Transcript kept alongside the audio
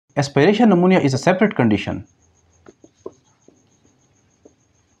Aspiration pneumonia is a separate condition.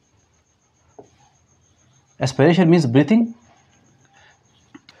 Aspiration means breathing,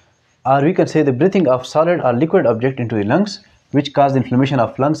 or we can say the breathing of solid or liquid object into the lungs, which cause inflammation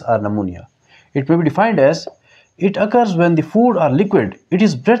of lungs or pneumonia. It may be defined as it occurs when the food or liquid it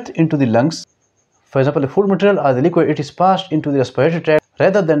is breathed into the lungs. For example, the food material or the liquid it is passed into the respiratory tract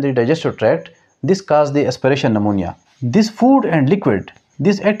rather than the digestive tract. This causes the aspiration pneumonia. This food and liquid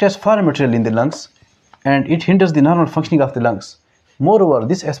this act as foreign material in the lungs and it hinders the normal functioning of the lungs. Moreover,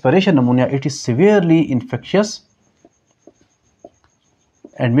 this aspiration pneumonia it is severely infectious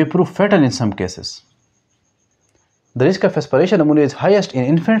and may prove fatal in some cases. The risk of aspiration pneumonia is highest in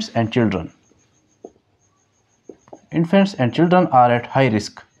infants and children. Infants and children are at high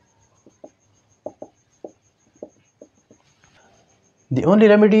risk. The only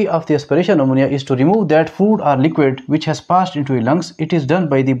remedy of the aspiration pneumonia is to remove that food or liquid which has passed into the lungs. It is done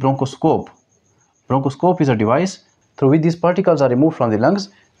by the bronchoscope. Bronchoscope is a device through which these particles are removed from the lungs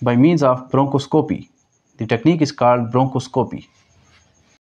by means of bronchoscopy. The technique is called bronchoscopy.